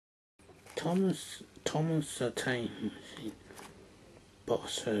Thomas attained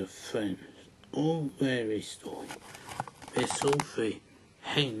boss her friends, all very story. Vessel 3,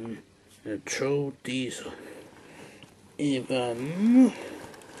 Hen, the troll diesel. Even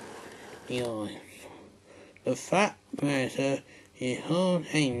the fat matter is hard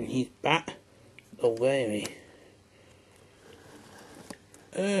hang his back the weary.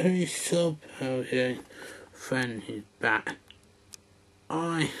 Every sub-housing friend his back.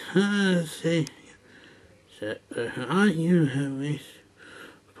 I heard say that are you Harris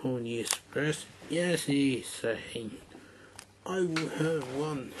for the express? Yes, he said. I heard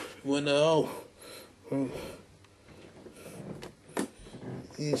one when all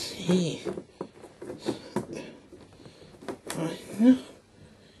is he. I know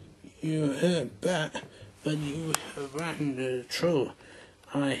you heard back, but you have ran the troll.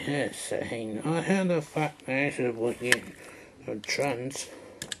 I had saying I had a fat man was in a trance.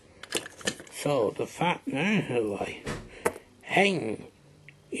 So the fat man like, hang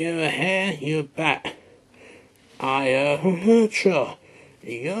your hair, your back. I heard sure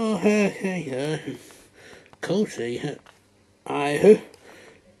your hair, cozy. I heard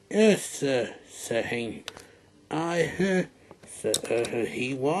yes, sir, saying I heard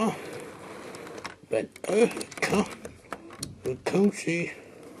he was, but the cozy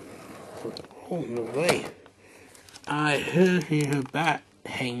on the way. I heard him back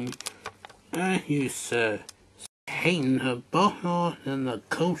hang, and you sir, hang her bottle and the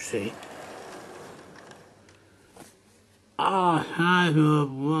cozy. I have a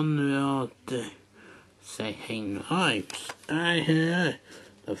wonder day, say hang lives. I hear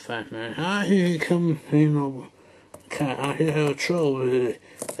the fat man, I hear come in over. I hear a troll with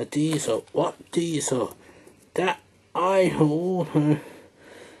a diesel. What diesel? That I hold her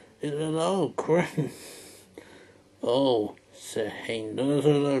is an old question. Oh, said Hang, those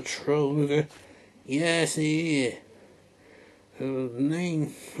are the trolls. Yes, he is. Whose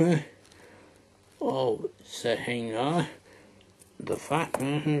name? Oh, said Hang, the fat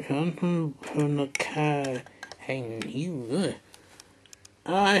man who come from the car. Hang, you.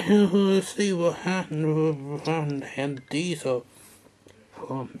 I have to see what happened with and diesel.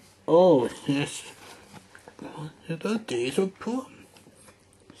 Oh, yes. It's a diesel problem.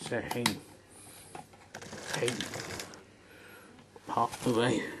 Said Hang. Hang. Pop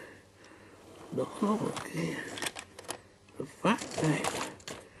away. Look over here. The fact that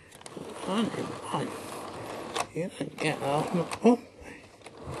you didn't get off the pump.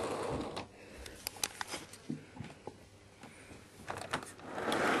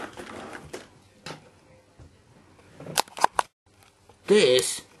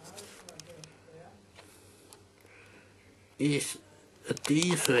 This is a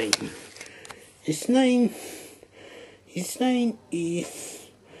diesel. His name is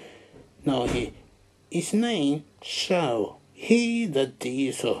his name Shdow. He the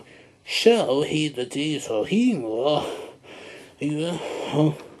diesel. Shdow, he the diesel. He was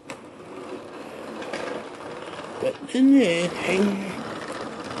but then he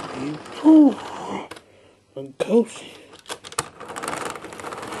pulled and coast.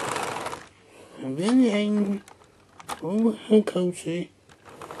 And then he hang over her cozy.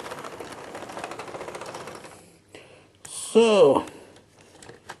 So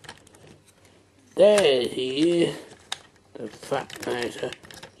there he is, the fat matter.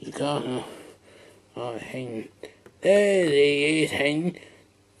 You can't hang. There he is, hang.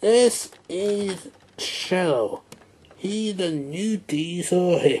 This is Shdow. He's the new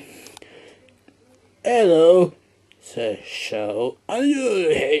diesel him. Hello, said Shdow. Are you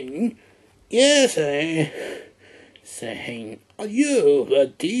hang? Yes, said Hang. Are you the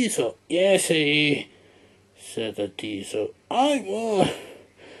diesel? Yes, said the diesel. I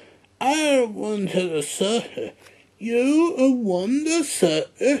want to serve. You want to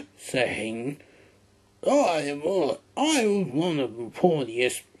serve? Said Hang. I want to report the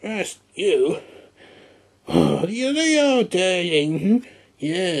express. You. Oh, you are doing.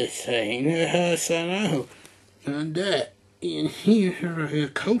 Yes, Hang. Said and that in here your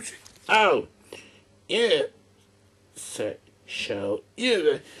coach. Oh, yeah, said Shdow.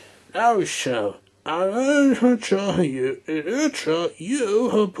 Yeah, now Shdow. I want to try you. You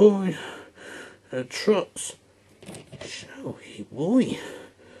have put the trucks. Shdow, he boy.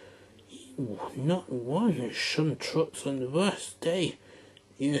 He not one some trucks on the last day.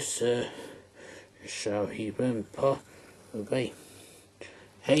 Yes, sir. Shdow, he went past away.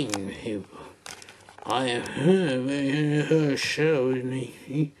 Hang him. I have heard Shdow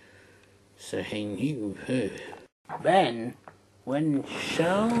me. Saying you heard. Then, when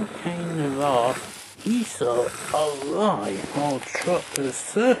Shdow came along, he saw a line of truck to the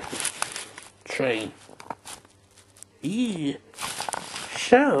surface. train.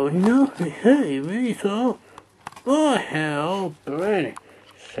 So, hey, we saw my hell burning.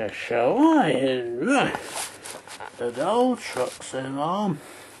 So I had run the old trucks and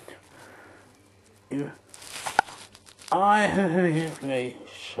I heard me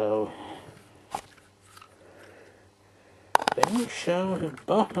so then show the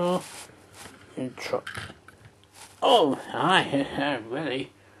bottle in truck. Oh, I had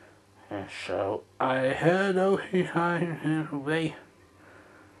really. So I heard way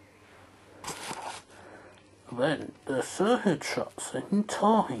when the circuit trucks in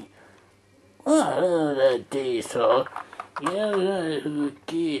toy. Oh, the diesel. Yeah, the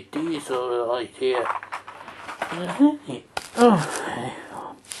diesel right here. Oh,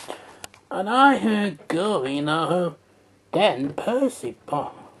 and I heard going then Percy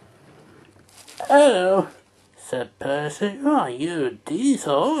pop. Hello, said Percy. Are you a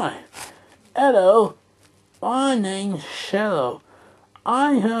diesel? Hello, my name's Shdow.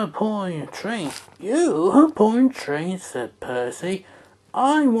 I heard pulling a train. You are pulling a train, said Percy.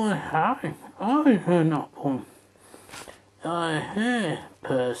 I want having. I heard not pulling. I heard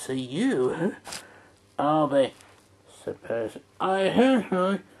Percy. You. I'll be, said Percy. I heard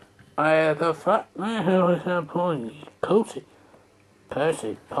her. I have a fact. I heard her pulling coaty.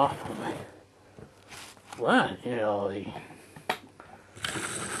 Percy possibly. What, you know,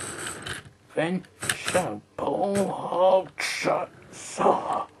 then shall pull hard shut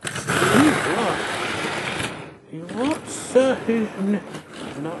saw. He wants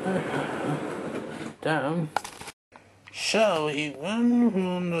down. So he ran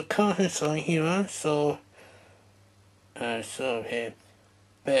on the countryside here, so here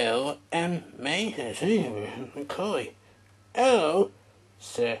Bill and May is here in the koi. Hello,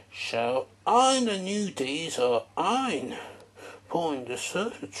 said Shell. I'm the new diesel. I'm pulling the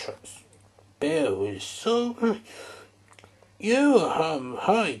circuit trucks. Bill is so good. You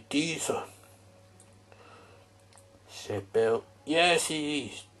hi diesel, said Bill. Yes, he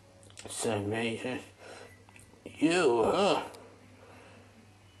is, said Mason. You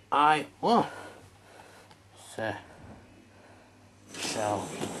I won, said Shell.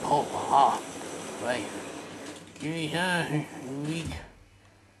 Pull hard. Wait.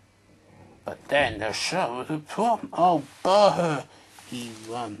 But then the show was a problem. Oh, bother, he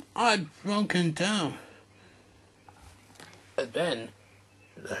run. I've broken down. And then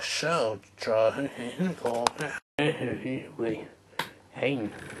the show tried in the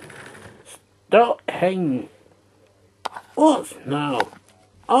hang. Stop hanging. What now?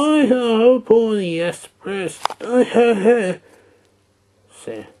 I hope on the express. I heard,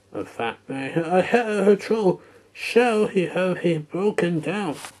 said the fat man. I heard her troll. Shall he have him broken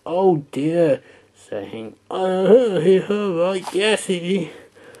down? Oh dear, said he. I heard he heard right. Yes, he.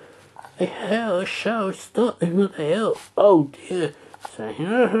 I heard shall stop him with the help. Oh dear, said he.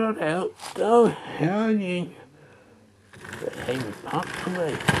 I heard help. Don't hear you. But he popped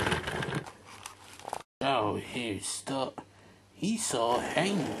away. So he stopped. He saw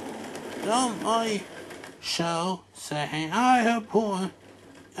hang. Don't I shall say hang. I have poor.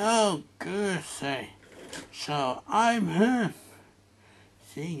 Oh good, say. So I'm her.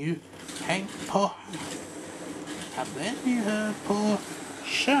 See you hang poor. And then you heard poor.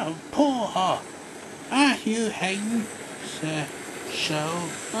 So poor her. Are you hang? Say so.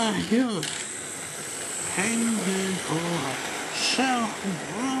 Are you hanging poor her? So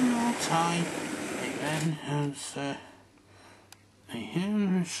one more time. And say. I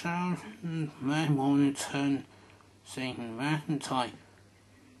hear the sound and my morning turn singing Valentine.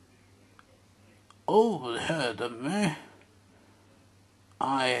 Overheard the man.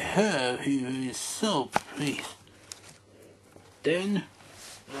 I heard he was so pleased. Then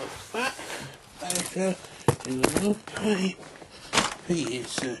the fat actor in the play he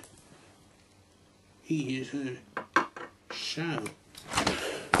is a show.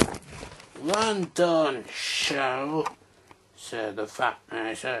 Run done, show, said the fat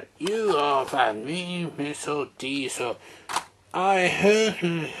man. Said, you are that mean Mr. Diesel. I heard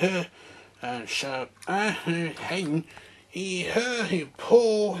her. And so after him, he heard him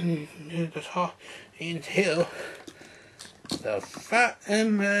pull into the top until the fat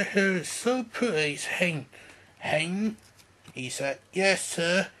man was so pleased. Hang, he said, yes,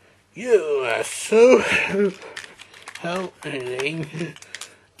 sir, you are so helping.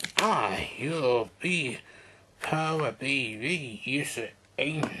 You'll be power be used to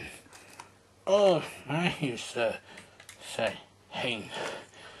aim. Oh, my, sir, said hang.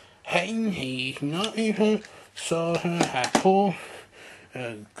 Hang, he's not even saw her at all.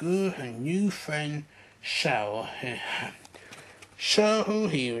 A good new friend, Shell. So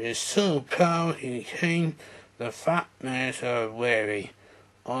he was so proud he came the fat master weary.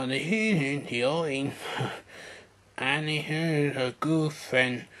 On the evening he owned, and he heard a good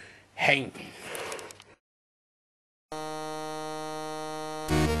friend hanging.